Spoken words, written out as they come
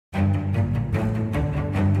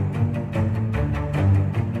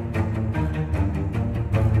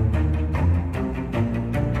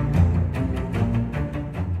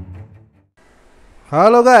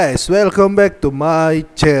Halo guys, welcome back to my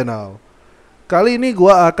channel. Kali ini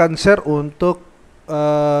gua akan share untuk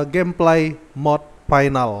gameplay mod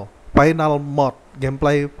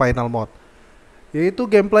gameplay final mod. Yaitu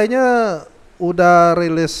gameplaynya udah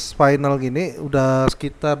rilis final gini, udah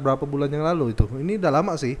sekitar berapa bulan yang lalu itu. Ini udah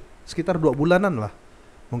lama sih, sekitar 2 bulanan lah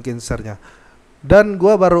mungkin share-nya. Dan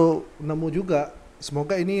gua baru nemu juga,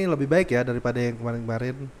 semoga ini lebih baik ya daripada yang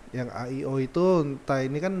kemarin-kemarin yang AIO itu. Entah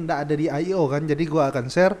ini kan nggak ada di AIO kan, jadi gua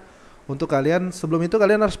akan share untuk kalian. Sebelum itu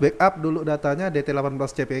kalian harus backup dulu datanya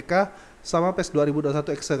DT18 CPK sama PES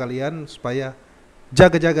 2021 exe kalian, supaya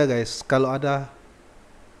jaga-jaga guys kalau ada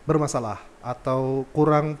bermasalah atau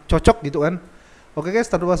kurang cocok gitu kan. Oke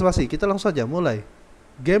guys, tanpa basa-basi kita langsung saja mulai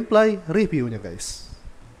gameplay reviewnya guys.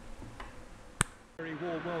 Very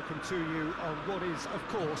warm welcome to you on what is, of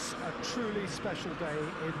course, a truly special day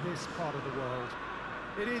in this part of the world.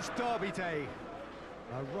 It is Derby Day,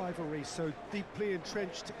 a rivalry so deeply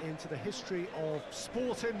entrenched into the history of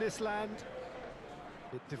sport in this land.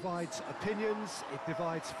 It divides opinions, it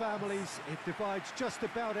divides families, it divides just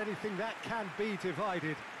about anything that can be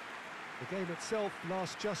divided. The game itself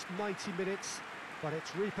lasts just 90 minutes, but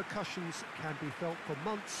its repercussions can be felt for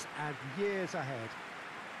months and years ahead.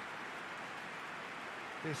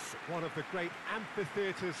 This one of the great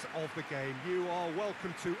amphitheatres of the game. You are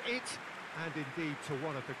welcome to it, and indeed to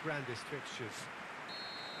one of the grandest fixtures.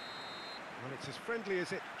 Well, it's as friendly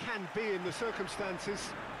as it can be in the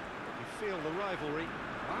circumstances. You feel the rivalry.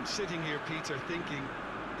 I'm sitting here, Peter, thinking,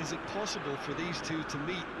 is it possible for these two to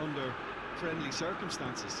meet under friendly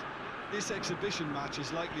circumstances? This exhibition match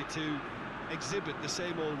is likely to exhibit the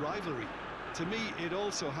same old rivalry. To me, it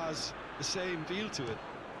also has the same feel to it.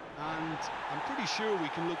 And I'm pretty sure we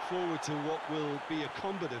can look forward to what will be a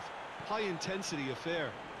combative, high-intensity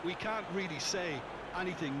affair. We can't really say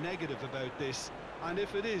anything negative about this, and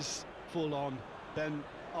if it is full-on, then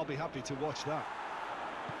I'll be happy to watch that.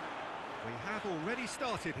 We have already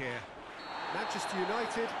started here. Manchester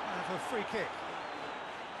United have a free kick.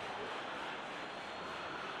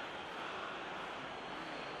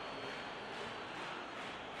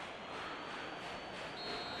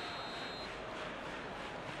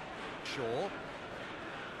 Shaw.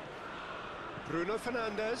 Bruno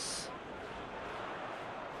Fernandes.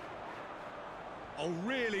 Oh,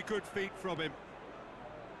 really good feet from him.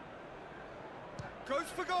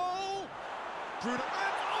 Goes for goal. Bruno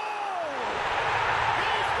and oh!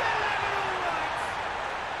 He's delivered all right.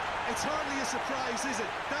 It's hardly a surprise, is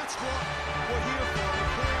it? That's what we're here for. A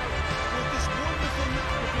player with this wonderful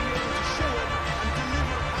knack of being able to show it and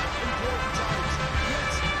deliver at important times.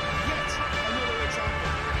 Yet another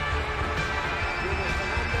example. Bruno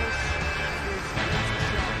Fernandes is into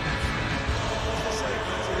shot. The save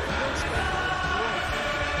is a good step. Right.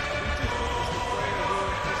 We just witnessed a player who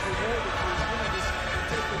is rewarded for his willingness to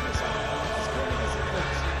take the risk, as strong as it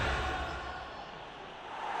looks.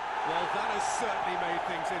 Well, that has certainly made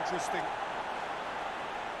things interesting.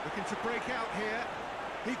 Looking to break out here.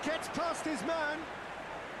 He gets past his man.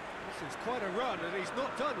 This is quite a run, and he's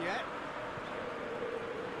not done yet.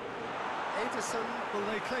 Ederson will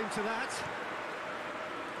lay claim to that.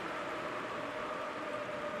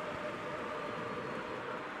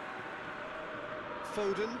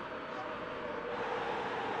 Foden.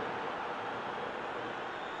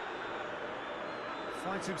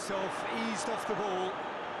 Finds himself eased off the ball.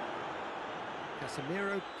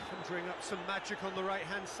 Casemiro conjuring up some magic on the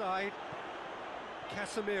right-hand side.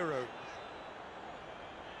 Casemiro.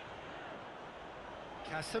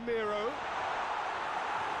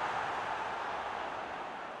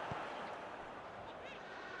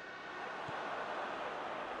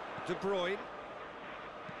 De Bruyne.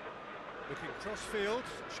 Looking cross-field,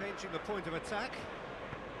 changing the point of attack.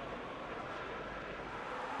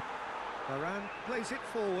 Varane plays it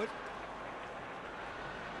forward.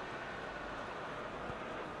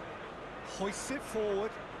 Hoists it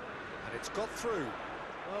forward, and it's got through.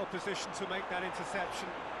 Well positioned to make that interception.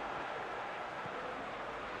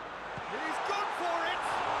 He's gone for it!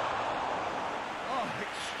 Oh,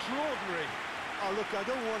 extraordinary. Oh, look, I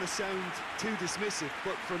don't want to sound too dismissive,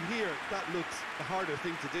 but from here, that looks the harder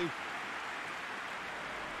thing to do.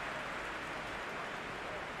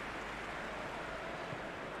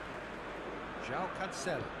 João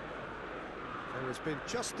Cancelo. There has been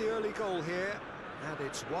just the early goal here, and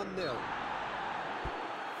it's 1-0.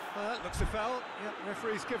 Looks a foul. Yep,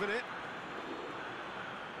 referee's given it.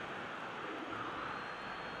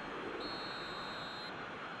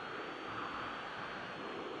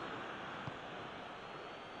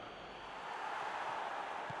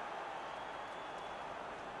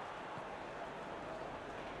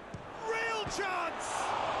 Real chance!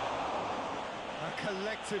 A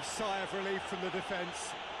collective sigh of relief from the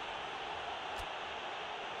defence.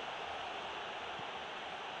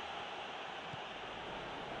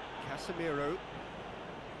 Casemiro.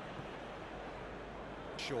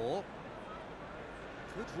 Shaw.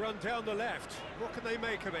 Good run down the left. What can they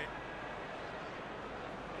make of it?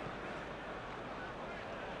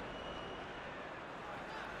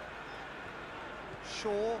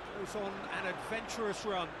 Shaw goes on an adventurous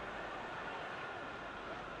run.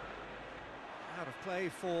 Out of play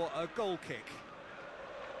for a goal kick.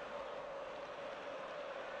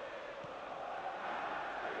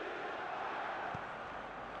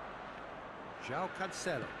 João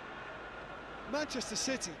Cancelo. Manchester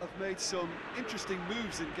City have made some interesting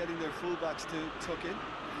moves in getting their fullbacks to tuck in.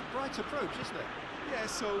 Bright approach, isn't it? Yeah,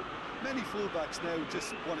 so many fullbacks now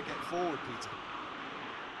just want to get forward, Peter.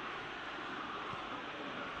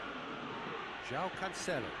 João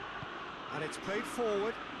Cancelo. And it's played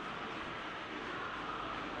forward.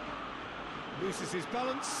 Loses his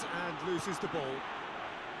balance and loses the ball.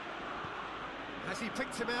 Has he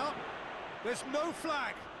picked him out? There's no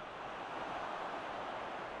flag.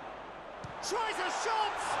 Tries a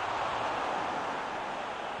shot!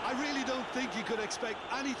 I really don't think you could expect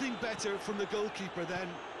anything better from the goalkeeper then.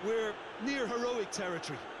 We're near heroic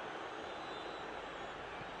territory.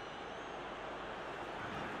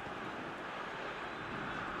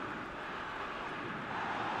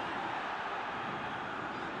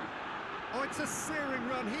 Oh, it's a searing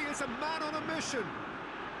run. He is a man on a mission.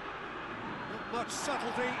 Not much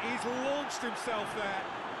subtlety. He's launched himself there.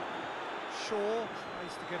 Shaw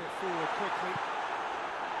tries to get it forward quickly.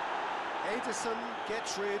 Ederson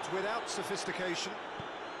gets rid without sophistication.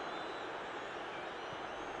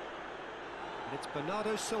 And it's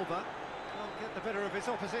Bernardo Silva. Can't get the better of his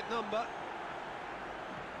opposite number.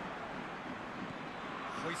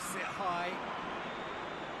 Hoists it high.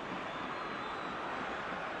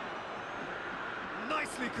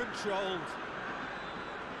 Nicely controlled.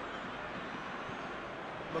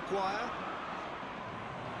 Maguire.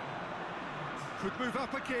 Could move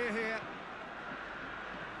up a gear here.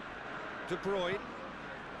 De Bruyne.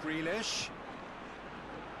 Grealish.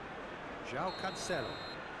 João Cancelo.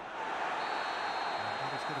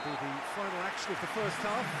 That is going to be the final action of the first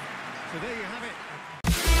half. So there you have it.